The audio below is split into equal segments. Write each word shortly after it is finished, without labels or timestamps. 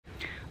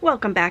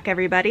Welcome back,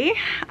 everybody.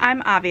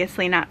 I'm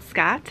obviously not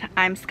Scott.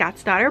 I'm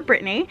Scott's daughter,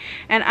 Brittany,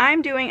 and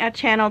I'm doing a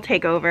channel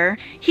takeover.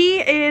 He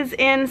is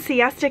in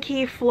Siesta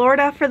Key,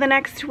 Florida for the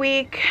next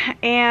week,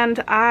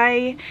 and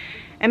I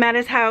am at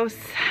his house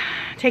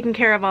taking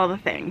care of all the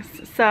things.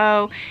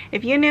 So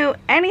if you knew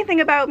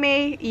anything about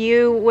me,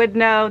 you would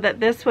know that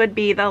this would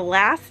be the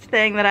last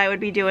thing that I would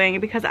be doing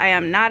because I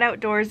am not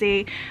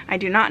outdoorsy. I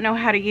do not know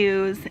how to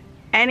use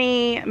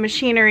any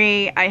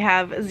machinery. I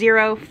have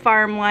zero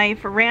farm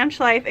life,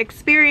 ranch life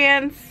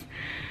experience,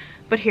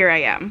 but here I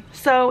am.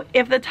 So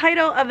if the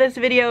title of this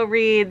video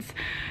reads,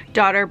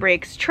 daughter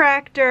breaks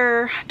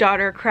tractor,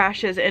 daughter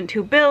crashes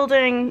into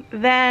building,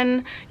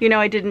 then you know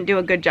I didn't do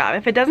a good job.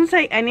 If it doesn't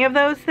say any of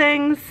those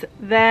things,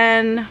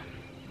 then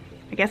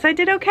I guess I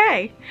did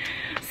okay.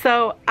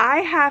 So I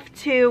have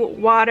to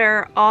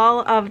water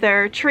all of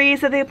their trees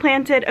that they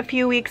planted a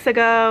few weeks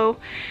ago.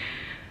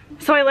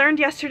 So I learned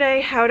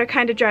yesterday how to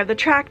kind of drive the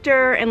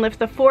tractor and lift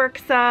the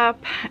forks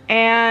up,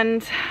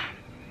 and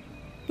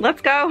let's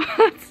go.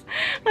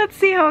 Let's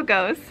see how it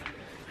goes.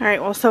 All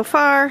right, well, so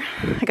far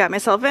I got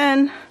myself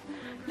in,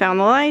 found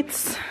the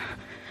lights.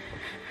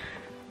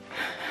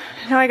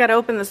 Now I gotta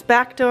open this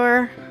back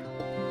door.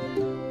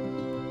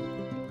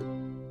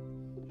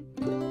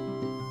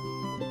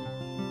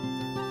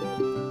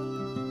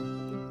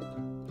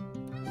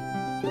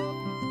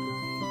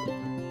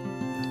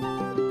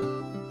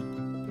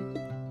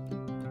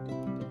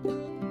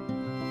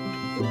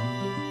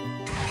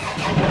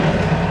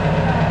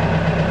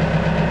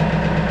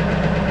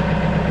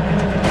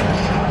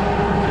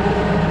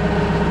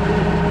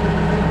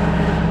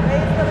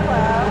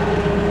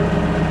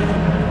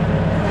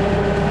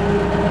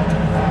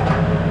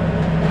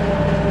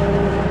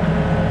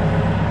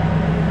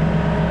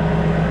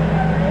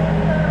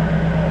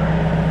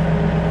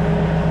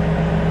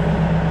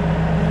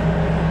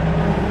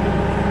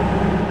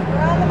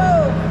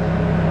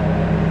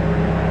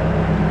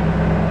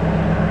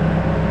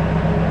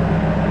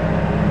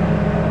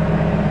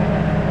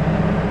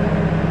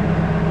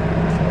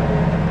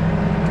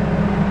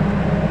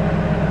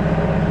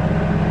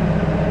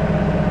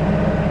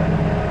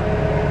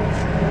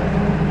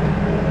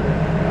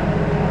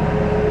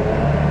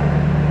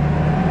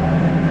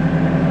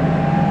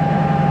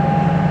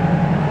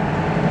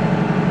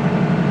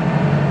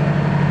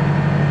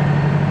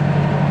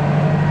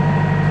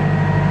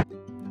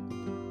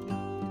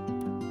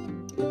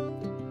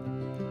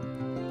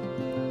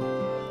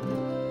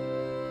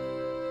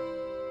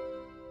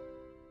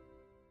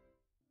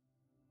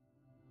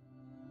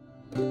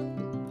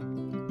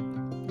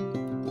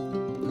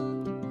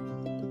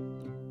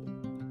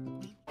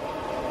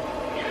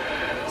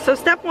 So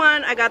step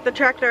one, I got the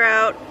tractor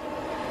out.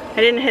 I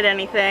didn't hit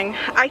anything.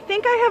 I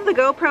think I have the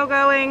GoPro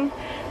going.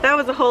 That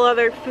was a whole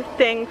other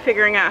thing,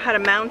 figuring out how to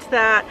mount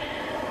that.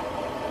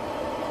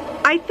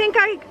 I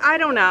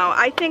don't know.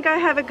 I think I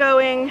have it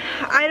going.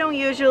 I don't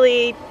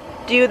usually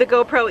do the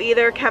GoPro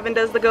either. Kevin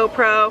does the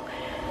GoPro.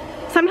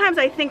 Sometimes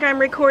I think I'm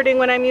recording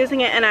when I'm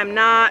using it and I'm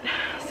not.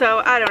 So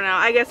I don't know.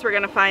 I guess we're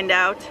gonna find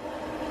out.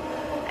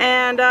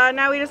 And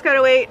now we just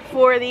gotta wait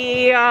for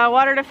the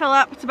water to fill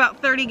up. It's about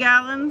 30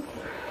 gallons.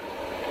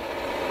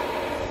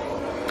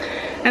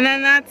 And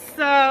then that's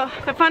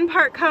the fun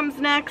part comes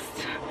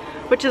next,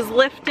 which is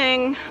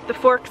lifting the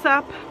forks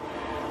up.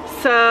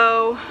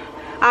 So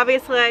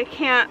obviously I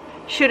can't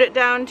shoot it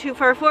down too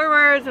far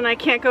forwards, and I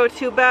can't go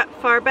too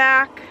far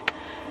back.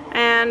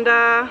 And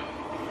I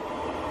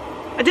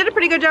did a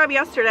pretty good job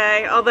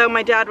yesterday, although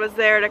my dad was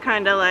there to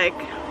kind of like,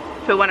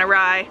 if it went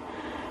awry.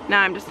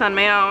 Now I'm just on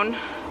my own.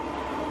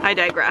 I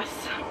digress.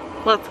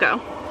 Let's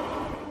go.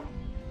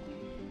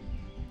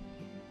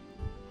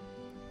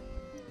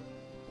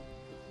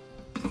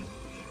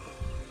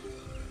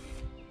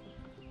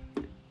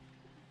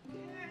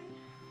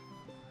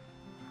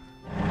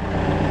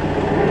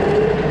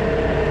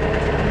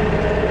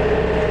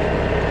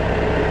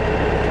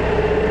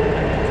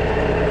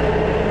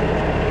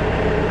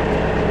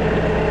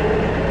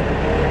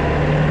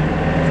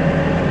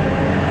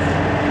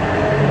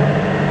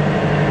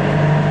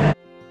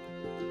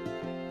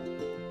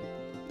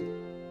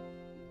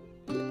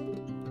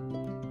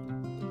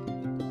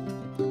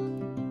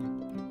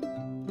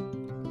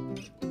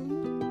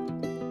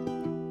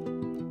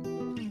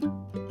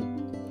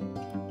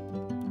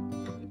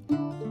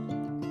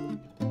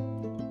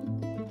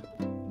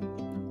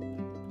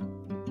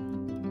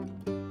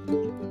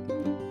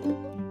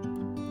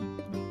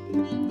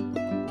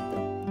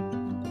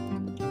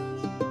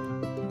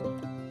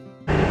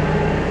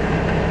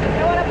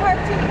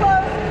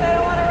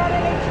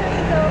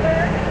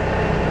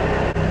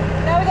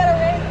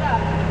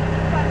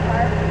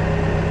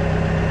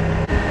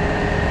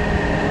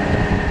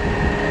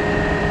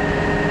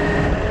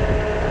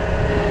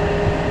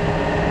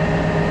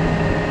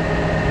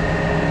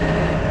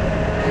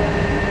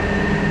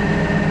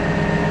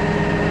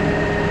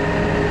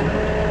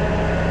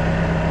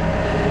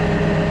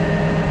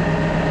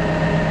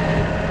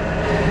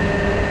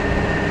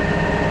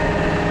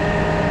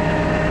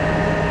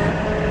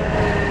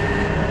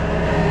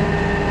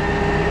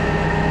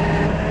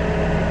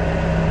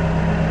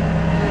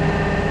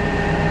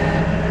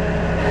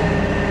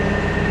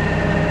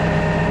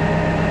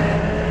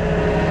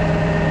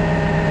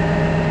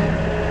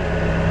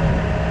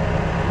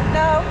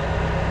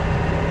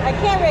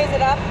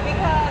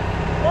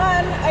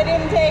 I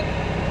didn't take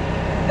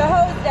the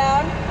hose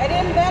down, I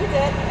didn't vent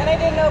it, and I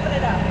didn't open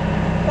it up.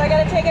 So I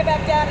gotta take it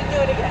back down and do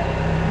it again.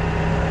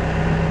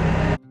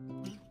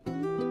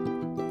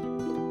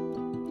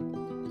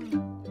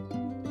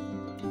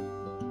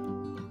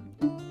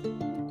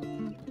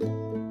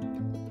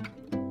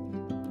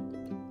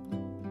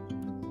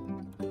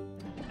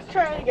 Let's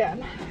try it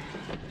again.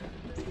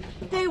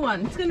 Day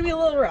one, it's gonna be a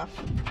little rough.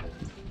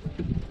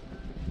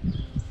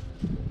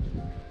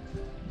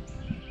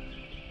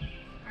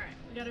 Alright,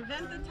 we gotta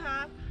vent the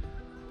top.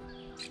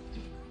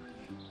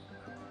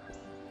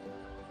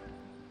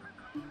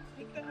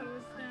 Take the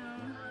hose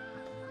down.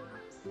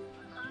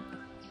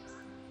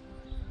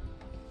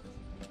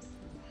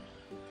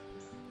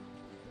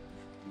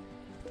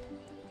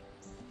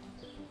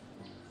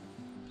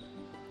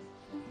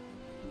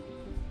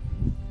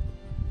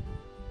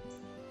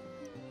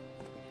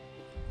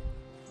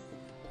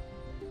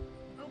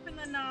 Open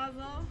the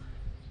nozzle.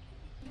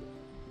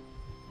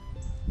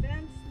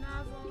 Vent,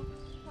 nozzle,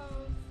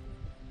 hose.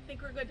 I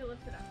think we're good to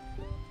lift it up.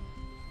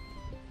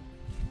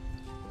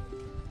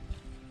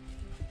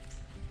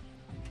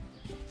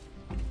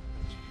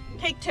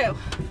 Take two.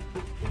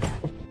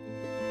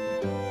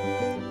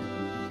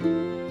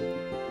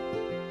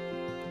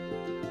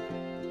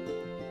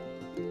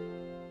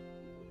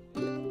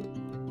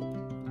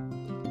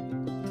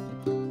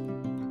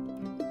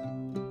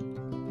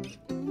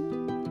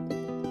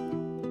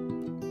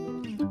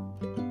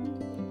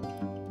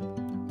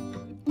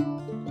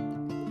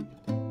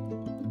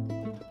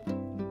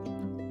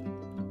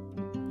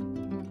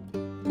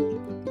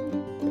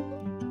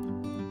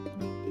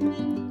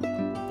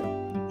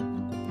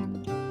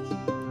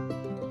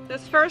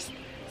 This first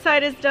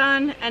side is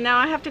done, and now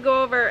I have to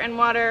go over and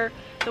water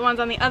the ones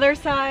on the other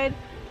side.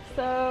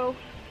 So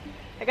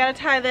I gotta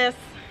tie this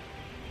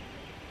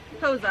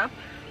hose up.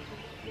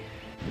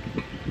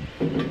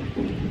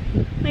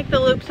 Make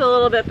the loops a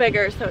little bit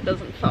bigger so it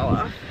doesn't fall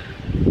off.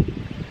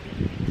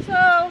 So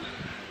I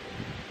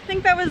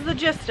think that was the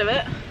gist of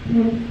it.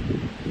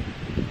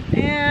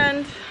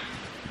 And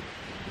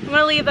I'm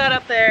gonna leave that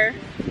up there.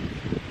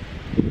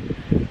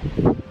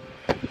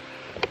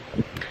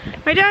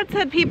 My dad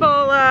said people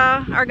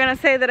are gonna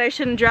say that I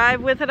shouldn't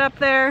drive with it up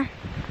there,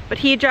 but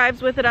he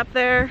drives with it up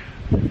there.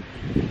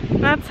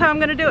 That's how I'm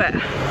gonna do it.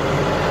 Like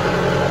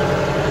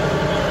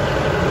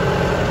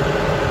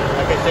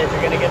I said,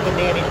 you're gonna get the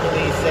nanny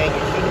police saying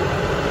you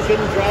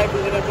shouldn't drive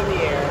with it up in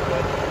the air,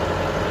 but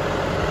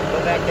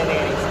go back to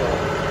nanny school.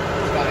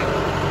 It's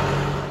fine.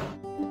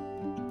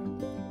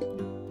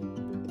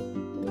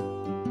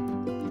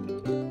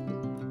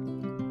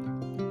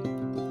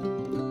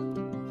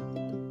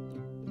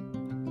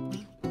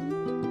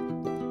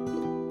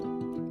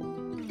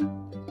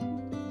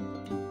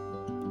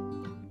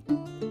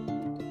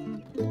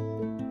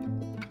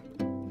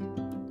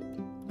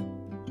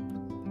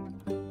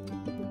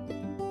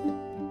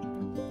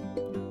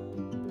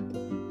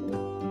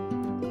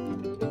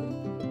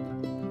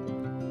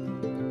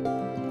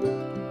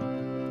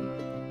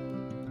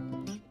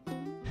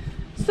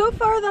 So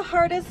far the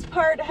hardest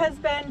part has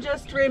been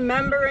just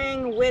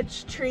remembering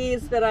which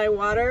trees that I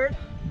watered.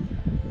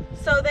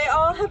 So they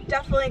all have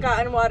definitely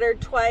gotten watered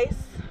twice.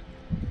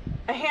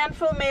 A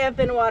handful may have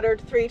been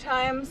watered 3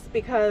 times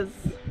because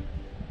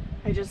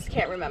I just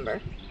can't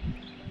remember.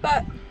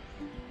 But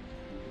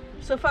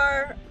so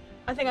far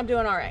I think I'm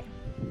doing all right.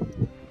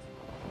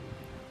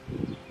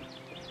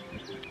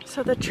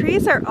 So the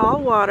trees are all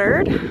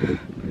watered.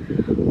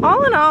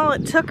 All in all,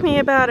 it took me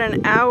about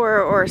an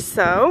hour or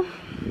so.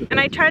 And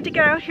I tried to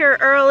get out here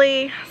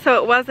early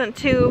so it wasn't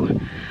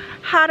too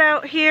hot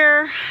out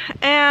here,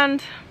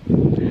 and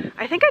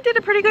I think I did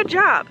a pretty good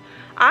job.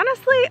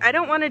 Honestly, I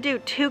don't want to do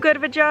too good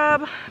of a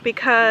job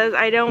because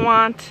I don't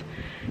want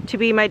to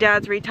be my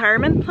dad's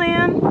retirement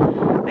plan.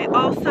 I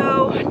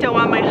also don't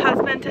want my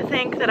husband to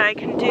think that I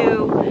can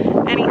do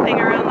anything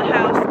around the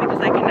house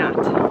because I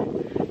cannot.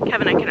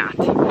 Kevin, I cannot.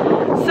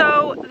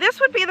 So this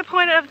would be the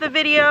point of the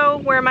video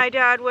where my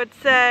dad would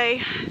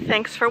say,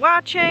 thanks for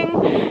watching,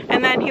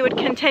 and then he would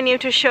continue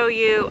to show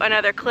you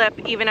another clip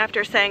even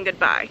after saying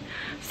goodbye.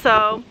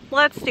 So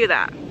let's do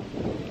that.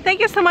 Thank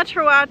you so much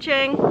for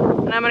watching,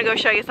 and I'm gonna go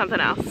show you something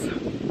else.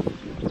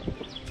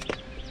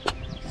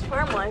 This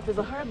farm life is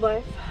a hard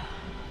life.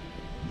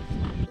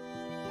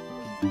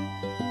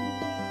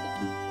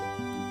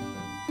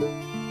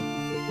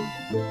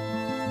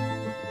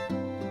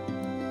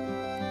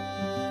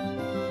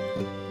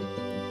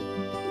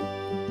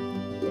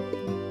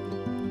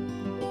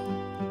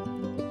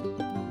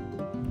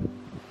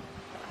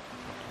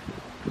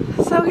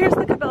 So here's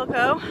the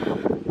Cabilco.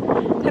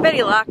 I bet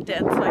he locked it,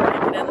 so I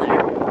can't get in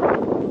there.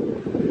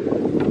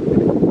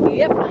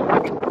 Yep,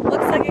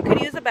 looks like it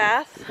could use a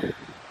bath.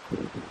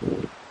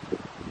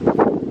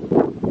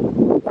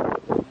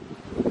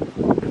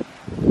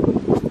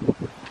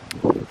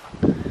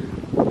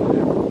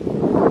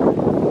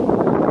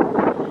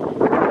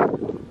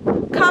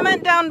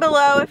 Comment down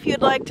below if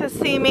you'd like to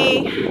see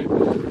me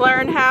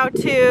learn how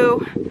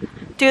to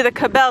do the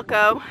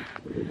Cabilco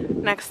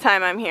next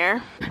time I'm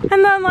here.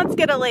 And then let's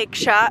get a lake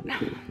shot.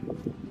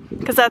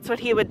 because that's what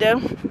he would do.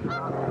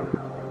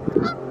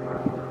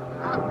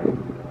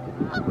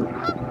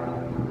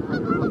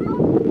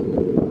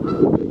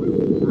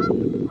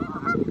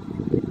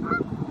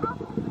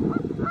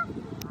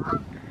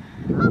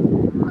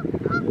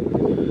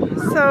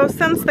 So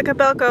since the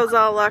Capelco's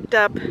all locked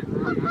up,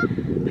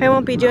 I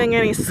won't be doing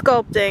any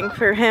sculpting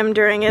for him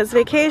during his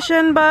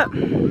vacation, but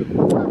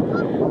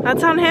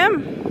that's on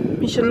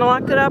him. He shouldn't have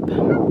locked it up.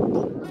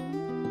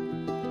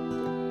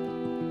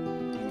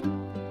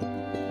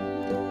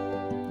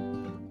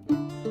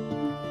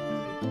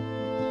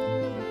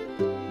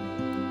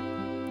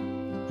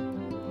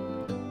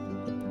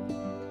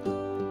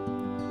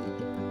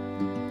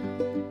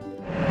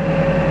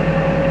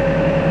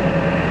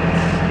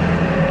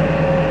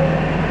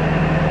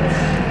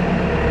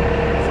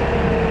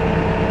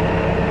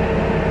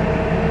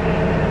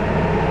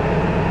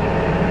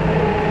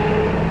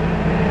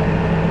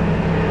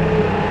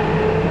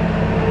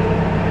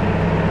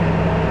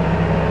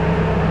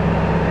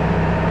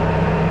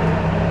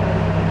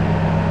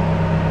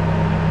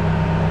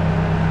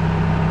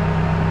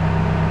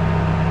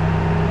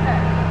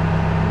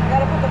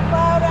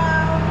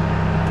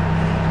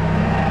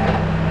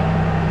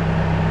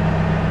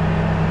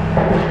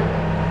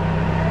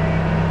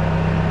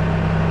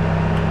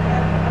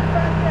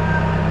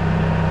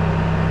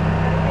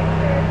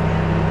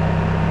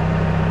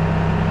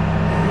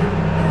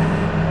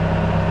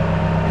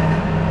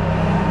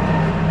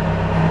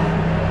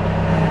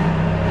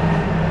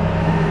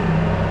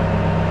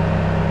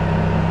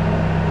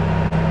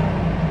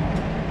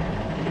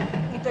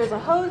 There's a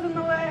hose in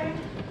the way.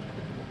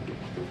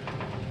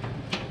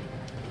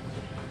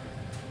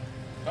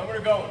 How are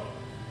we going?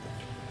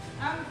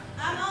 I'm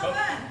all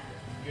done.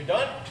 You're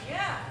done?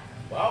 Yeah.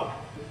 Wow.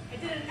 I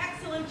did an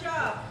excellent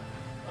job.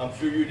 I'm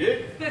sure you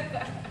did.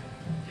 I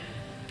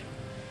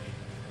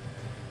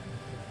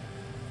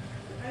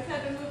just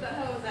had to move the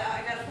hose out.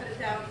 I gotta put it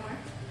down more.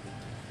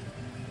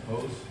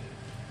 Hose?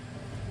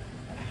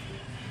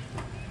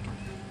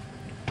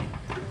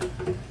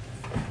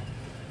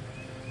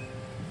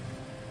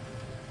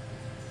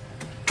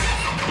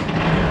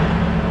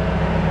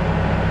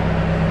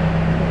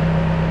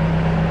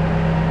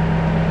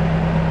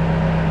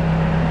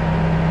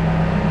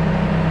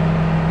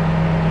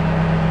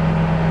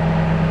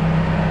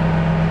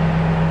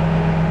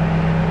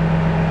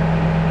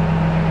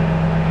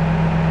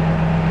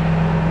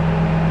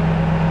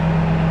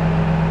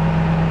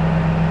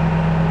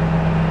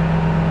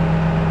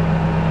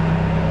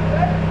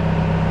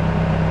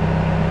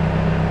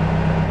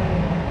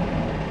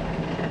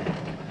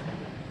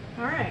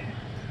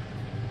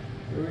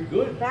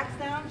 Good. Back's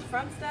down,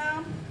 front's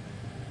down.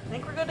 I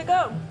think we're good to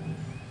go.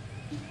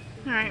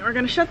 All right, we're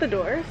gonna shut the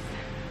doors.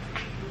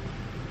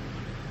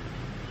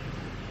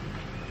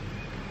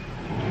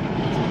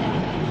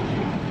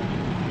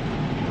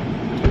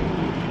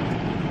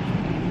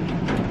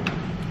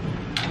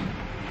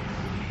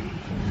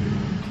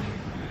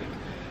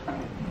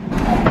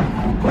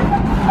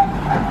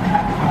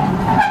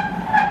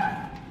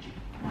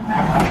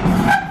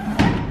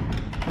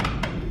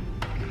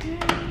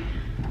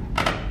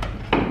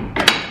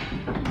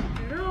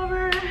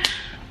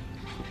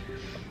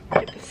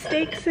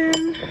 Stakes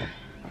in.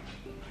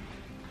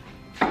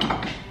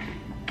 Okay.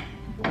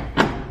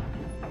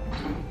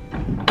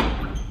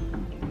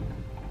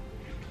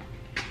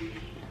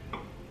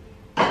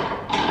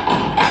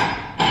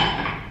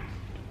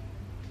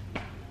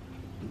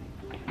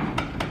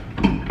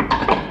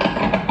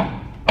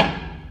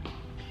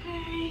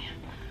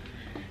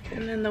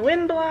 And then the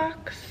wind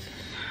blocks.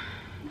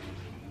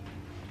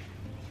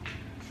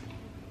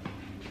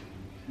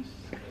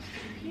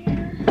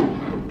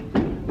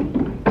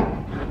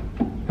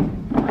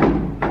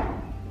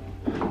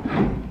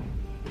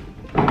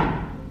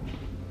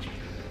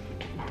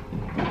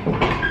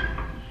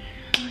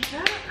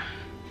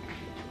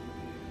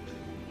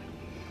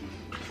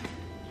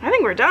 I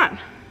think we're done.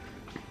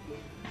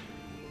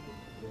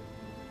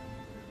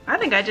 I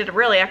think I did a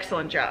really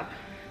excellent job.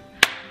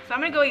 So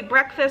I'm gonna go eat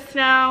breakfast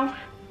now.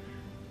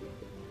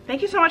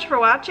 Thank you so much for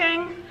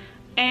watching,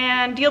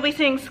 and you'll be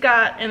seeing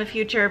Scott in the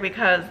future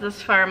because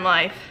this farm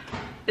life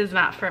is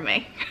not for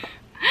me.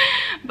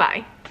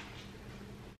 Bye.